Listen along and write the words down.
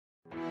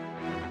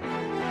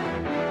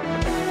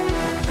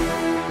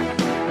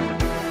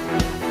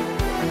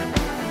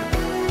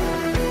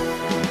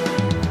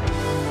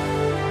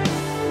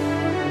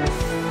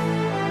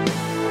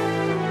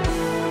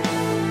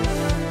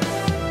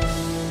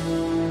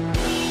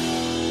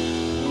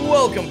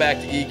Welcome back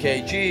to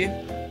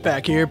EKG.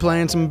 Back here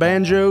playing some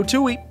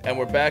Banjo-Tooie. And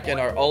we're back in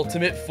our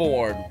ultimate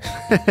form.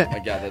 Oh my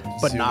god,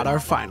 that's but not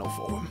our final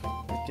form.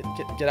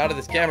 Get out of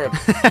this camera.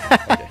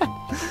 Okay.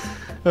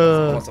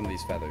 I want some of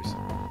these feathers.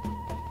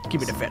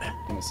 Give me the feather.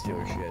 I'm gonna steal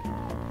her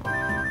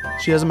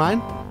shit. She has a mine?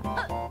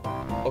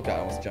 Okay, I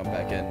almost jumped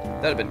back in.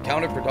 That'd have been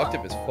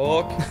counterproductive as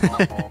fuck.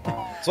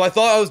 So I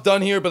thought I was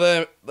done here, but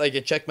then I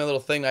checked my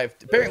little thing. I have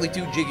apparently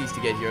 2 jiggies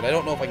to get here, and I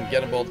don't know if I can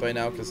get them both right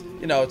now, because,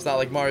 you know, it's not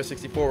like Mario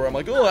 64 where I'm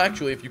like, oh,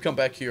 actually, if you come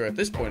back here at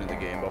this point in the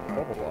game, blah,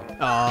 blah, blah, blah.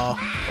 Oh.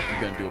 What are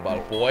you gonna do about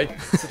it, boy?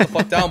 Sit the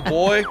fuck down,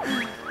 boy.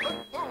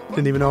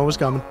 Didn't even know it was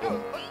coming.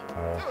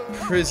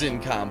 Prison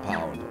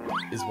compound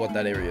is what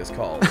that area is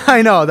called.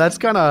 I know, that's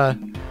kind of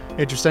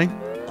interesting.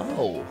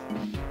 Oh.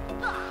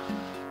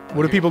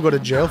 What do people go to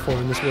jail for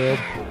in this world?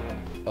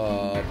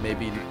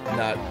 Maybe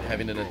not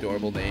having an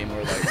adorable name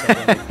or like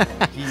something.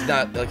 He's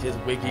not, like, his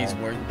wiggies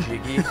weren't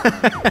jiggy.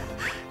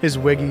 His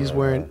wiggies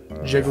weren't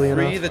jiggly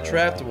enough. Free the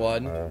trapped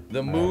one.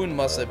 The moon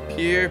must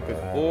appear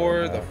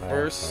before the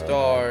first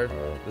star.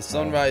 The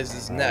sun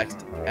rises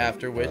next,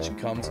 after which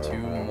comes 2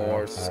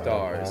 more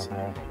stars.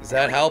 Does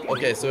that help?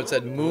 Okay, so it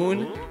said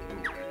moon.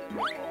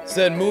 It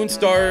said moon,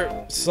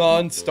 star,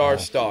 sun, star,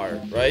 star,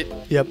 right?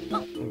 Yep.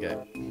 Okay.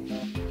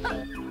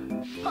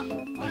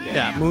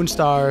 Yeah, moon,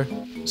 star,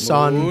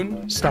 sun,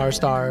 moon, star,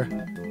 star.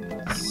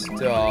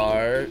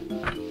 Star.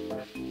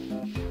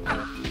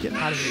 Get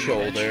out of here,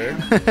 shoulder.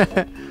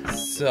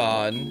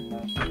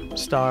 Sun.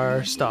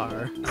 Star,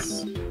 star.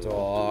 Star.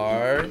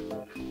 Star.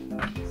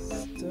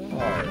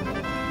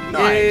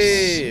 Nice.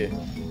 Yay!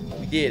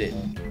 We did it.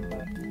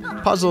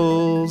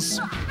 Puzzles.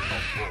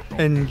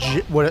 And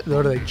what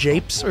are they?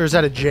 Japes? Or is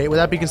that a jape? Would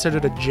that be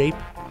considered a jape?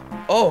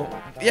 Oh,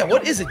 yeah.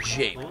 What is a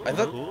jape? I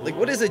thought, like,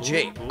 what is a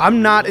jape?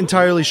 I'm not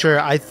entirely sure.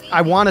 I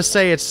want to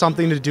say it's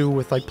something to do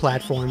with like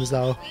platforms,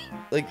 though.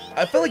 Like,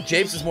 I feel like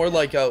japes is more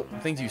like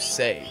things you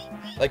say.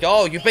 Like,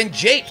 oh, you've been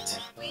japed.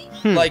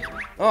 Like,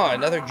 oh,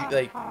 another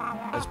like.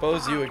 I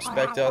suppose you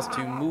expect us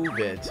to move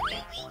it.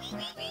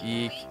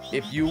 Eek.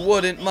 If you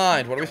wouldn't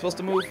mind, what are we supposed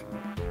to move?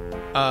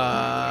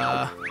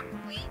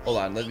 Hold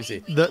on, let me see.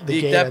 The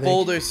Eek, gate, that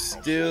boulder's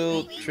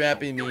still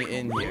trapping me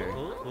in here.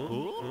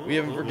 We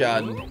haven't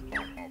forgotten.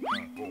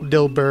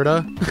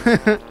 Dilberta.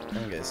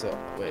 Okay, so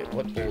wait,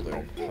 what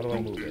boulder? How do I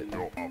move it?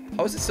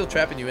 How is it still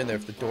trapping you in there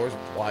if the door's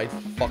wide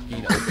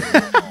fucking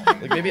open?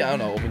 Like, maybe, I don't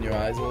know, open your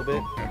eyes a little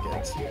bit? Okay,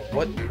 let's see.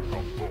 What?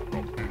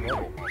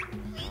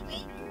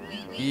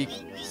 Eek,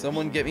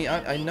 someone get me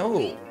out. I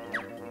know.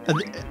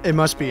 It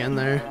must be in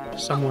there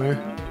somewhere.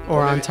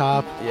 Or on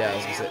top. Yeah, I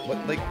was gonna say,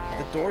 what, like,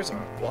 the doors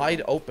are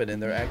wide open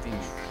and they're acting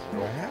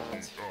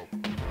trapped?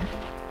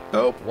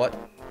 Oh. What?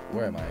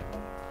 Where am I?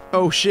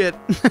 Oh, shit.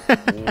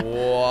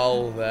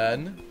 Well,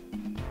 then.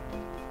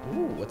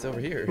 Ooh, what's over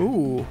here?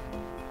 Ooh.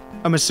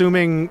 I'm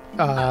assuming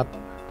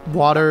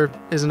water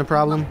isn't a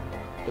problem.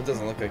 It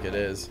doesn't look like it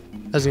is.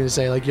 I was going to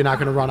say, like, you're not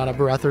going to run out of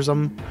breath or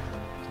something.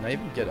 Can I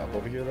even get up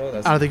over here, though?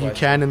 That's I don't think you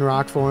can in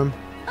rock form.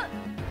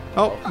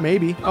 Oh,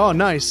 maybe. Oh,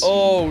 nice.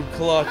 Oh,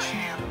 clutch.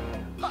 Can't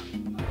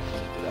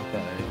get up on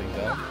anything,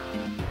 though.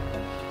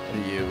 What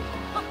are you?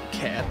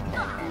 Cat.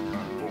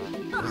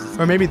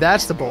 Or maybe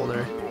that's the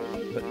boulder.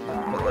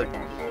 But like,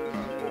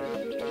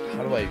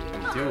 how do I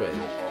do it?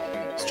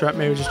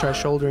 Maybe just try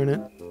shouldering it.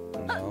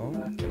 No?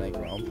 Can I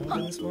ground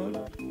pound in this one?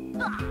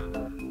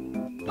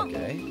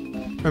 Okay.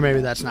 Or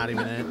maybe that's not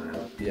even it.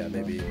 Yeah,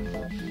 maybe.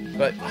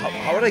 But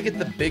how would I get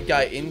the big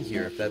guy in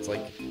here if that's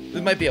like...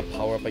 There might be a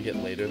power-up I get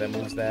later that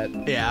moves that.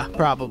 Yeah,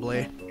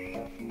 probably.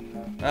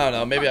 I don't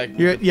know, maybe I...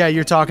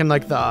 You're talking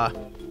like the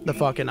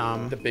fucking,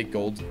 The big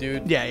gold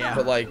dude? Yeah, yeah.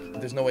 But like,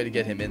 there's no way to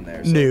get him in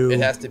there. So no. It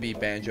has to be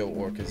Banjo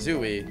or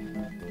Kazooie.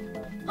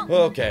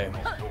 Okay.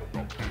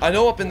 I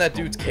know up in that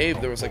dude's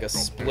cave there was like a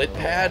split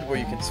pad where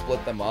you can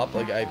split them up.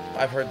 Like,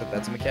 I've heard that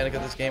that's a mechanic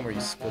of this game where you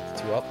split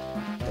the 2 up.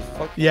 What the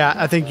fuck? Yeah,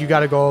 I think you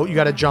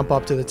gotta jump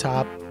up to the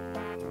top.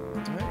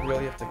 Do I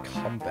really have to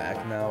come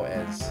back now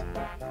as...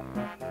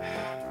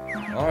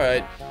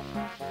 Alright.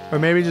 Or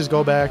maybe just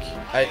go back.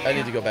 I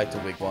need to go back to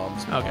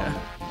Wigwams. Okay.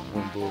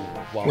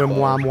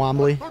 Wim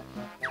Wombly.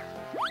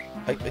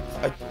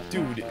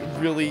 Dude,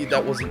 really,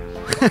 that wasn't...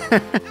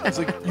 It's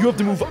like, you have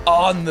to move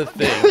on the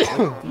thing.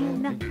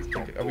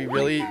 Are we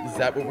really? Is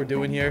that what we're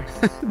doing here?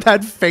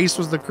 That face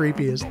was the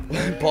creepiest.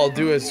 Paul,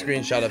 do a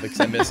screenshot of it, because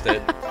I missed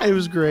it. It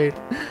was great.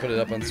 Put it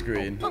up on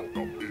screen.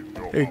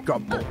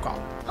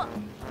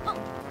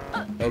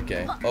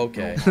 Okay,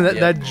 okay.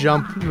 That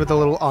jump with the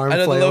little arm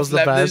flail was the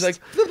best. Like,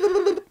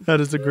 that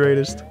is the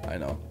greatest. I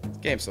know. This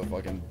game's so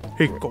fucking...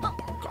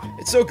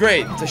 It's so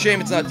great. It's a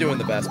shame it's not doing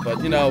the best,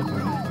 but, you know...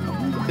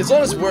 As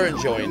long as we're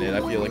enjoying it, I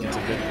feel like it's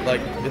a good...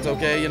 Like, it's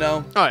okay, you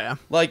know? Oh, yeah.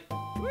 Like,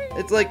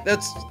 it's like,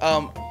 that's...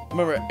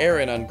 remember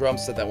Aaron on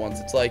Grumps said that once.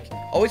 It's like,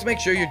 always make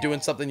sure you're doing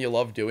something you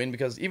love doing,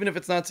 because even if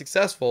it's not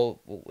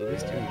successful, well, at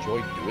least you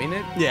enjoy doing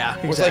it. Yeah,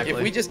 exactly. It's like,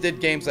 if we just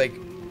did games like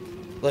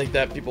like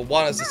that people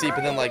want us to see,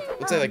 but then like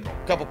let's say like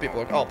a couple people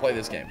are like, oh, play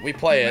this game. We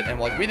play it, and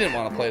like we didn't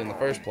want to play it in the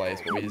first place,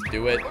 but we just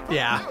do it.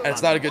 Yeah. And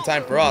it's not a good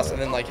time for us,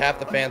 and then like half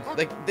the fans,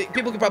 like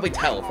people can probably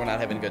tell if we're not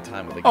having a good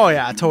time with the game. Oh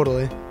yeah,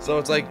 totally. So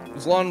it's like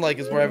as long like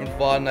as we're having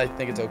fun, I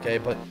think it's okay.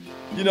 But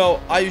you know,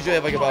 I usually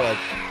have like about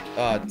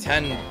a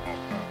 10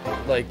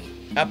 like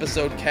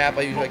episode cap.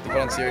 I usually like to put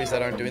on series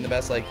that aren't doing the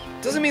best. Like,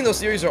 doesn't mean those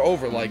series are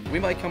over. Like, we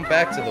might come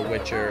back to The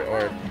Witcher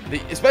or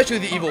especially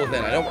The Evil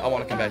Within. I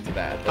want to come back to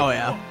that. But oh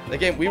yeah. The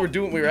game we were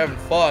having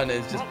fun.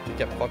 It's just it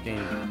kept fucking,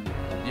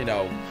 you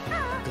know,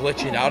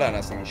 glitching out on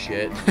us and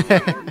shit.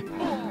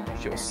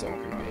 Shit was so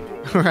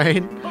creepy.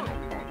 Right.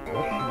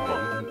 What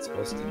am I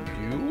supposed to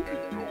do?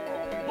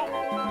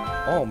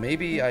 Oh,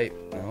 maybe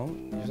no.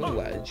 There's a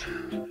ledge.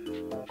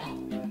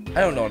 I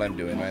don't know what I'm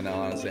doing right now,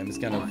 honestly. I'm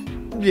just kind of...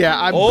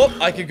 Yeah, Oh,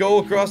 I could go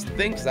across the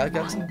thing because I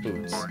got some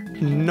boots.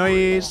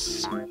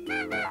 Nice. Oh,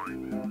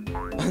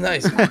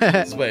 nice.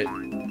 Just wait.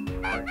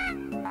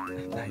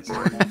 Nice.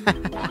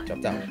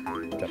 Drop down.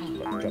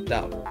 Drop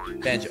down.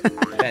 Banjo.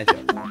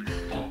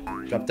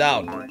 Drop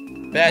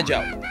down.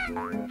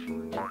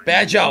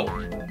 Banjo.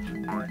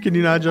 Can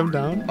you not jump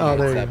down? Oh,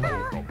 there you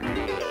go.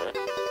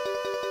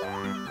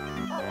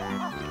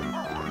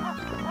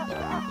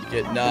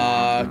 Get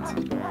knocked.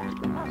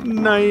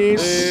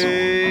 Nice.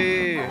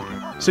 Hey.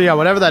 So yeah,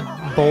 whatever that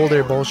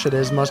boulder bullshit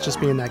is must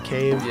just be in that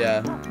cave.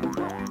 Yeah.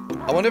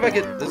 I wonder if I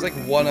could... There's like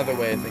one other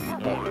way I think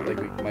like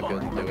we might be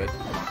able to do it.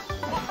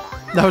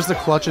 That was the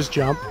clutchest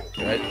jump.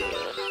 Right?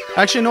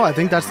 Actually, no, I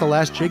think that's the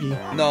last jiggy.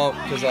 No,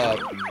 because,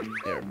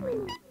 here.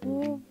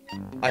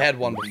 I had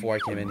one before I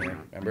came in here,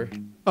 remember?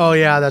 Oh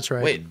yeah, that's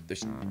right. Wait,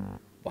 there's...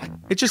 What?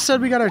 It just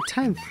said we got our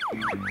 10th.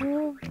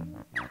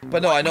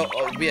 But no, I know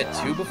we had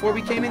 2 before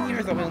we came in here?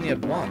 I thought we only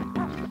had 1.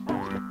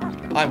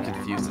 I'm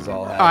confused as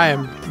all hell. I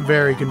am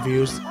very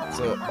confused.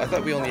 So, I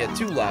thought we only had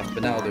 2 left,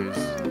 but now there's...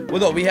 Well,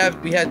 no,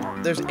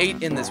 there's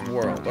 8 in this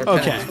world, or 10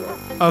 Okay. in this world.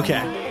 Okay.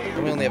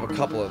 And we only have a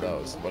couple of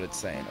those, what it's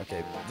saying.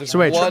 Okay, there's So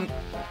wait, one...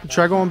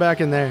 try going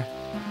back in there.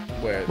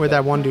 Where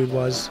that one dude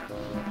was.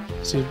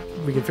 See if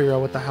we can figure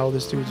out what the hell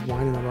this dude's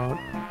whining about.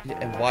 Yeah,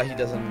 and why he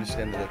doesn't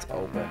understand that it's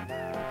open.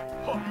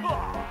 What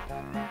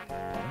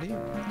are you...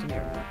 Come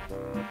here.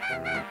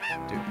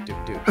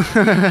 Dude.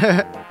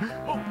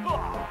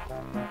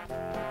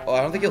 Oh,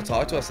 I don't think he'll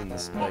talk to us in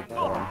this, like,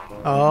 form.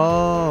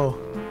 Oh.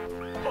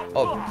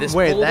 Oh, this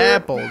Wait, boulder?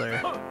 that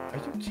boulder. Are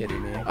you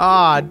kidding me?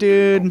 Ah,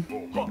 dude.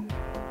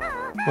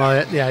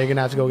 Well, yeah, you're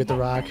gonna have to go get the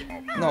rock.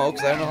 No,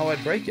 because I don't know how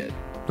I'd break it.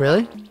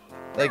 Really?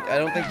 Like, I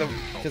don't think the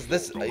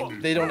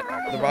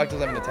rock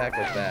doesn't have an attack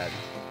like that.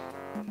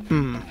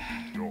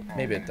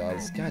 Maybe it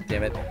does. God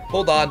damn it.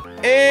 Hold on.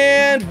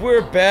 And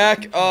we're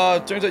back.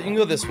 Turns out you can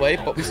go this way,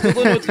 but we still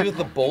don't know what to do with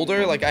the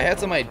boulder. Like, I had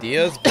some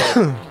ideas,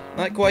 but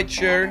not quite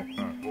sure.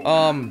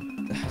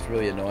 It's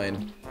really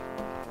annoying.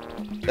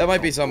 That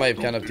might be something I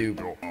kind of do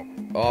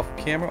off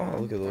camera. Oh,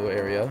 look at the little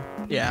area.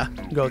 Yeah,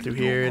 go through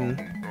here and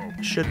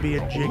should be a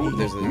jiggy. Ooh,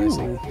 there's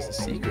a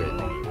secret.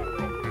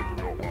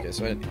 Okay,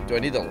 so do I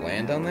need to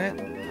land on that?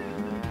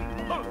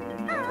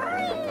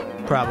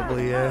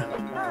 Probably, yeah.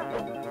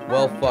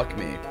 Well, fuck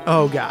me.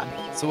 Oh god.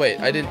 So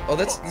wait, I didn't. Oh,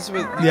 this is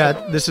what. Yeah,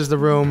 this is the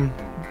room.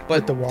 But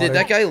with the water. did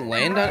that guy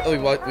land on? Oh, we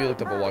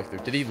looked up a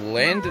walkthrough. Did he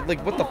land?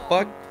 Like, what the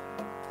fuck?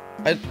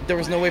 There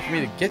was no way for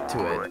me to get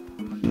to it.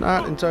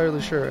 Not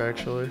entirely sure,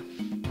 actually.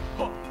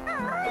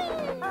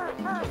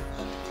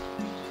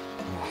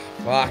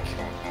 Fuck.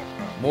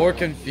 More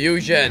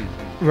confusion.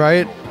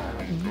 Right?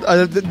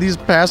 These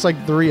past, like,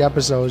 3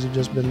 episodes have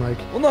just been like...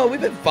 Well, no,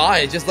 we've been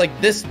fine. It's just like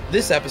this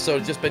episode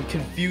has just been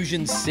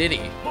Confusion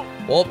City.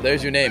 Well,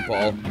 there's your name,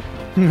 Paul.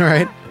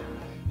 Right?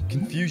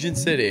 Confusion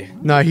City.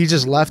 No, he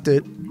just left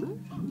it.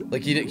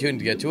 Like, he couldn't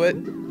get to it?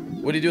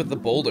 What did he do with the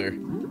boulder?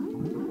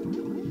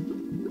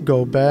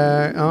 Go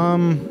back,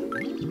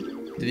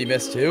 Did he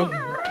miss too?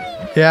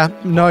 Yeah,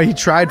 no, he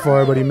tried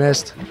for it, but he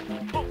missed.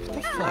 What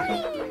the fuck?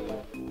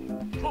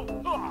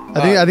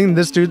 I think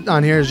this dude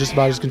on here is just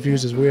about as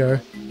confused as we are.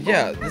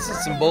 Yeah, this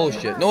is some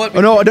bullshit. Know what?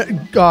 Oh no,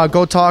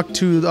 go talk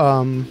to,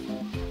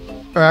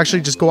 or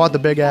actually just go out the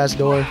big ass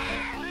door.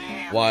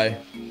 Why?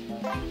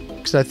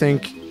 Because I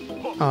think,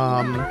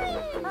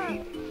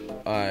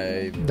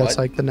 that's what?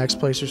 like the next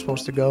place you're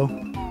supposed to go.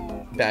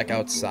 Back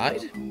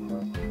outside?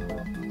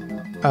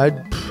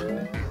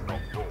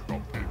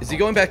 Is he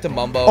going back to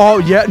Mumbo? Oh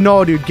yeah,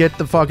 no, dude, get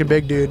the fucking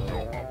big dude.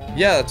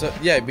 Yeah,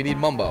 yeah, we need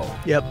Mumbo.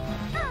 Yep.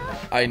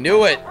 I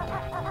knew it.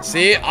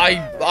 See,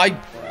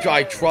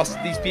 I trust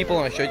these people,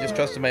 and I should have just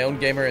trusted my own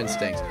gamer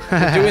instincts.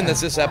 We're doing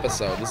this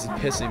episode. This is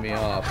pissing me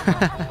off.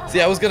 See,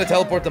 I was gonna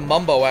teleport to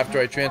Mumbo after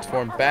I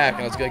transformed back,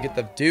 and I was gonna get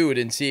the dude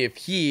and see if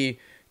he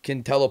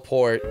can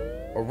teleport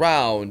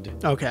around.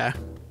 Okay.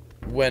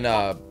 When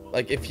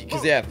like if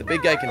the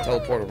big guy can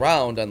teleport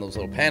around on those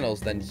little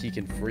panels, then he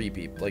can free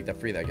people, like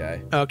free that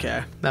guy.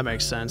 Okay, that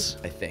makes sense.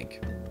 I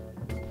think.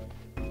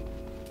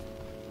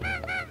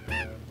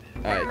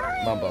 All right,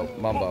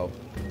 Mumbo.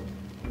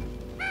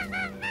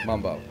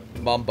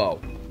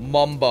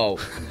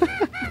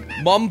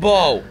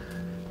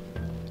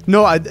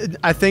 No,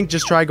 I think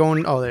just try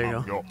going. Oh, there you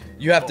go.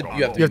 You have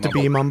to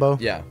be Mumbo.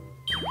 Yeah.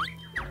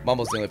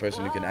 Mumbo's the only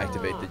person who can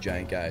activate the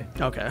giant guy.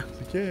 Okay.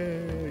 Like,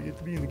 yeah, I get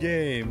to be in the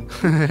game.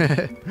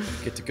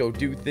 Get to go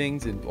do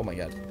things and oh my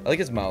god. I like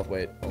his mouth.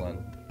 Wait, hold on.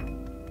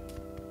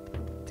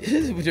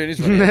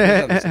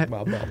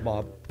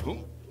 Mob.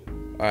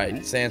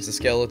 Alright, Sans the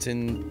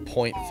Skeleton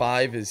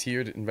 0.5 is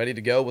here and ready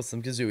to go with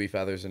some Kazooie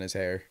feathers in his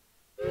hair.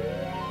 Look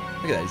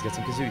at that, he's got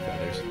some Kazooie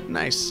feathers.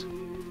 Nice.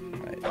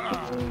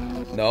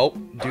 Alright. Nope,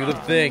 do the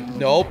thing.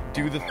 Nope,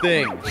 do the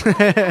thing.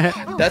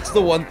 That's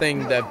the one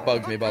thing that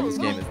bugs me about this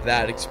game is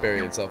that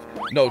experience of,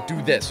 no,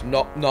 do this.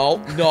 No.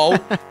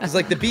 It's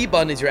like the B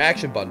button is your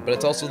action button, but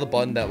it's also the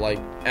button that, like,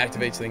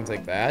 activates things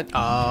like that.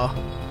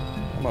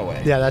 On my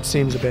way. Yeah, that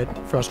seems a bit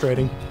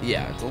frustrating.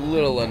 Yeah, it's a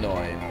little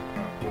annoying.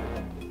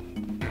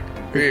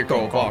 Here you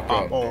go,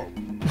 Baka.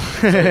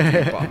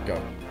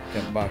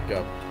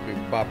 Baka.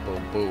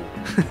 Boo.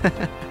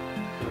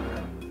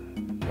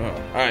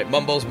 Alright,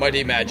 Mumbo's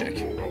Mighty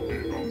Magic.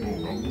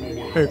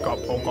 It's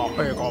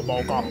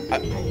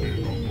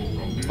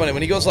funny,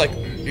 when he goes like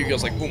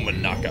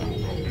Umanaka.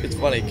 It's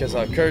funny, because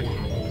Kurt,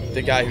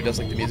 the guy who does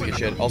like the music and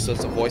shit, also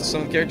does the voice of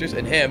some of the characters,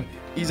 and him,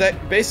 he's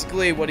like,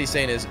 basically what he's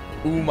saying is,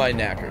 ooh my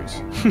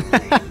knackers.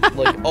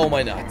 Like, oh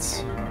my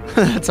nuts.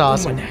 That's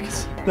awesome. Ooh my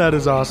knackers. That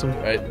is awesome.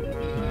 Right?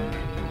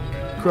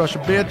 Crush a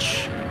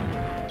bitch.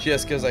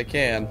 Just because I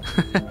can.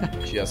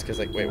 Just because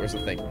wait, where's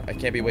the thing? I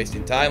can't be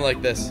wasting time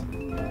like this.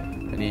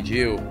 I need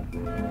you.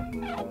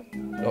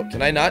 Oh,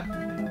 can I not?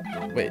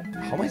 Wait,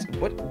 how am I?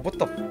 What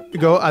the?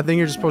 Go. I think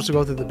you're just supposed to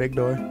go through the big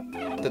door.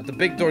 The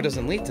big door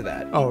doesn't lead to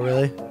that. Oh,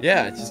 really?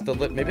 Yeah, it's just the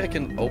maybe I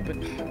can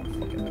open. I don't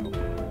fucking know.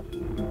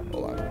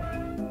 Hold on.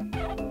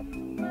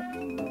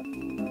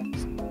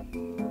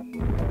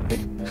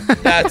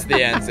 That's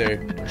the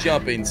answer.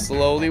 Jumping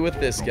slowly with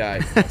this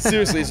guy.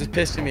 Seriously, it's just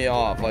pissing me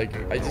off. Like,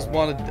 I just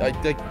wanted.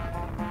 Like,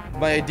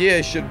 my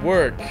ideas should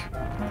work.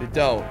 They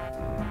don't.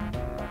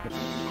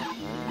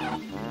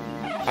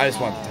 I just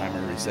want the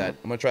timer reset.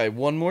 I'm gonna try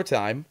one more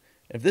time.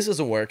 If this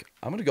doesn't work,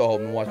 I'm gonna go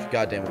home and watch a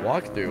goddamn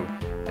walkthrough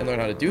and learn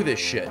how to do this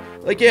shit.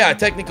 Like, yeah,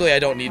 technically I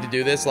don't need to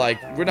do this. Like,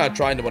 we're not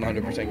trying to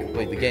 100%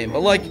 complete the game, but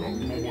like,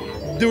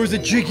 there was a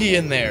Jiggy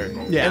in there,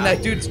 yeah, and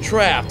that dude's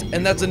trapped,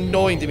 and that's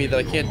annoying to me that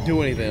I can't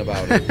do anything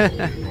about it.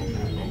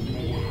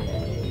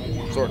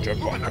 Search it.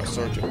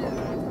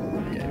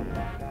 Okay.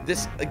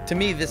 This, like, to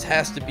me, this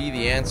has to be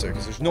the answer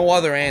because there's no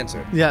other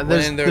answer. Yeah,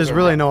 there's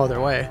really no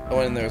other way. I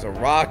went in there's a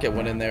rock. It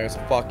went in there's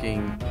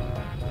fucking.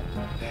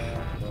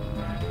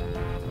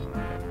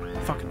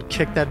 Fucking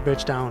kick that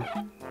bitch down.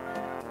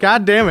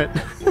 God damn it.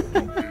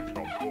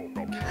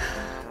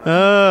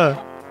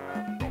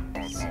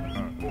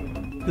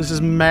 This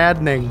is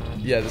maddening.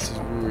 Yeah, this is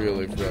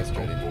really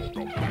frustrating.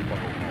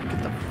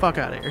 Get the fuck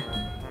out of here.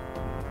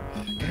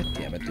 God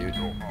damn it, dude.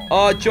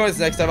 Join us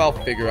next time. I'll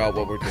figure out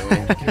what we're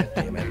doing. God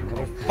damn it.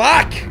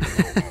 Fuck!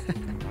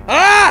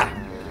 Ah!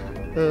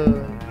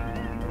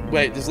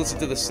 Wait, just listen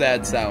to the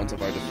sad sounds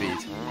of our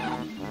defeat.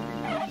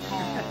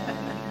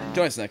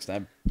 Join us next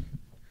time.